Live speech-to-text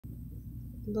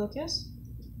Blow a kiss.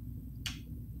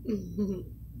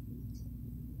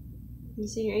 You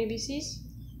see your ABCs?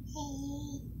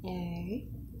 A,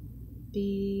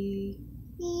 B,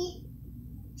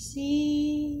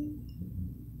 C,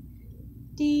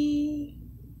 D,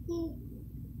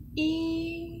 E,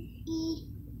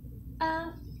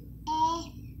 F,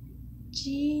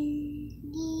 G,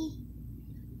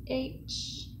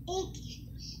 H,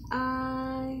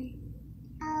 I,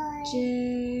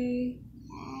 J,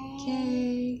 K,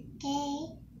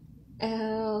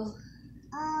 L,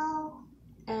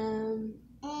 M,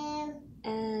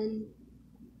 N,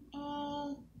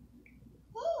 O,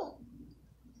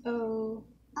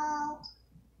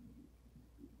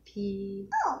 P,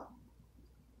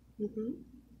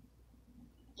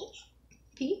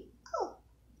 P,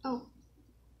 O,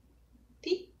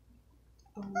 P,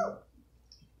 O,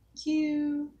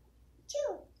 Q,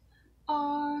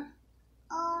 R,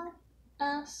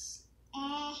 S,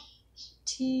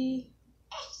 T,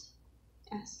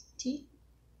 S, T,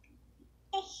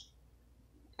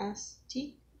 S,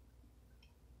 T,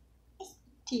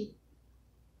 T,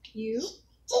 U,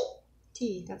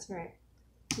 T, that's right.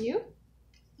 U,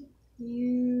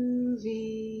 U,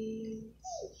 V,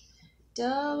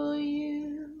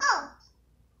 W,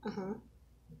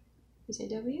 You say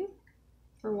W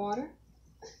for water?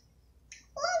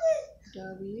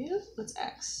 W, what's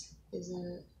X? Is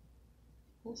it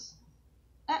this?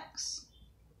 X.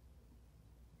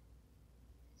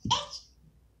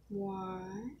 Y.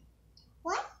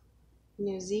 You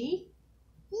know Z?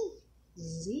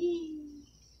 Z.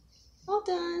 All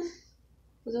done.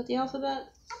 Was that the alphabet?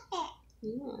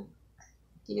 Yeah.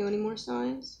 Do you know any more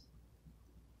signs?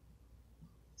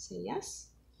 Say yes.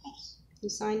 You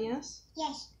sign yes?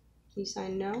 Can you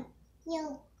sign no?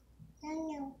 No.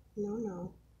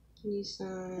 No. Can you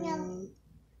sign... No.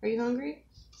 Are you hungry?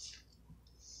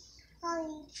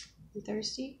 You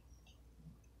thirsty?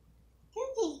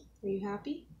 Are you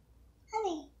happy?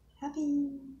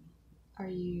 Happy. Are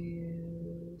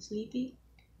you sleepy?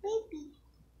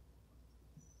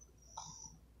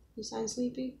 You sign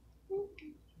sleepy?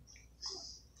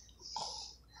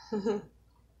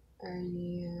 Are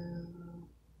you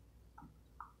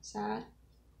sad?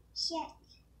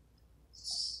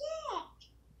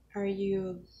 Are you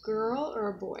a girl or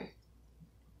a boy?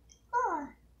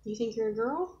 You think you're a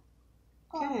girl?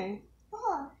 Okay.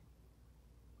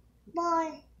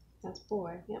 Boy. That's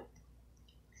boy, yep.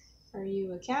 Are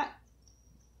you a cat?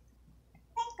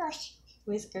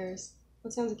 Whiskers.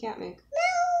 What sounds a cat make?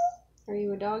 Are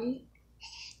you a doggy?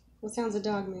 What sounds a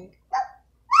dog make?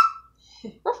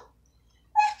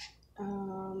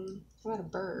 How about a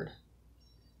bird?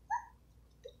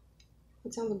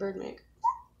 What sounds a bird make?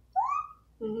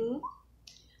 How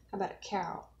about a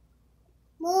cow?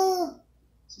 Moo.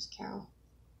 It's just cow.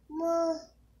 Moo.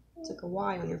 It's like a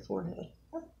Y on your forehead.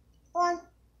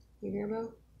 Your hair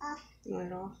bow? You want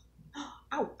it off?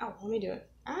 Ow, let me do it.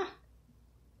 Ah!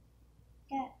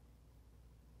 Yeah.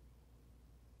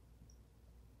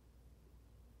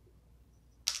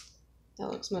 That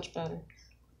looks much better.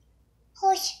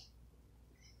 Horse.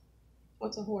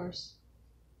 What's a horse?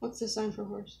 What's the sign for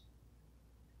horse?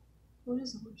 What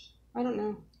is a horse? I don't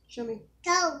know. Show me.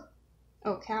 Cow.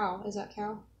 Oh, cow. Is that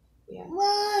cow? Yeah.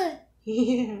 Moo.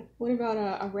 Yeah. What about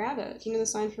a rabbit? Do you know the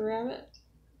sign for rabbit?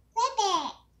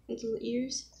 Rabbit. Like little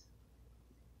ears?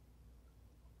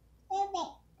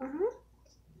 Rabbit.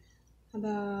 How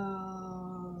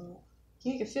about...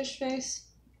 Can you make a fish face?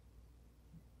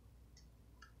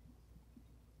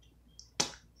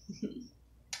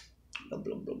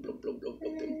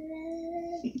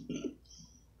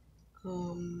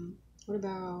 What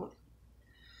about...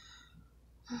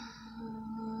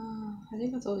 I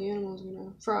think that's all the animals we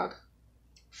know. Frog.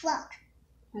 Frog.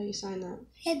 How do you sign that?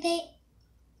 Rabbit.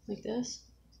 Like this?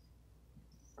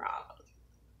 Frog.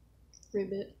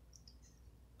 Ribbit.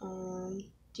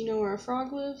 Do you know where a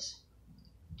frog lives?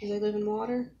 Do they live in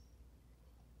water?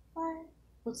 Water.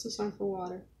 What's the sign for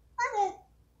water? Water.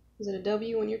 Is it a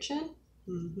W on your chin?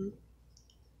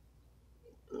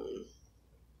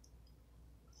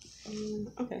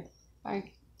 Okay.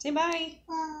 Bye. Say bye.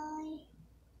 Bye.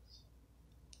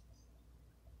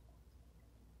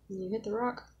 You hit the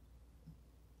rock.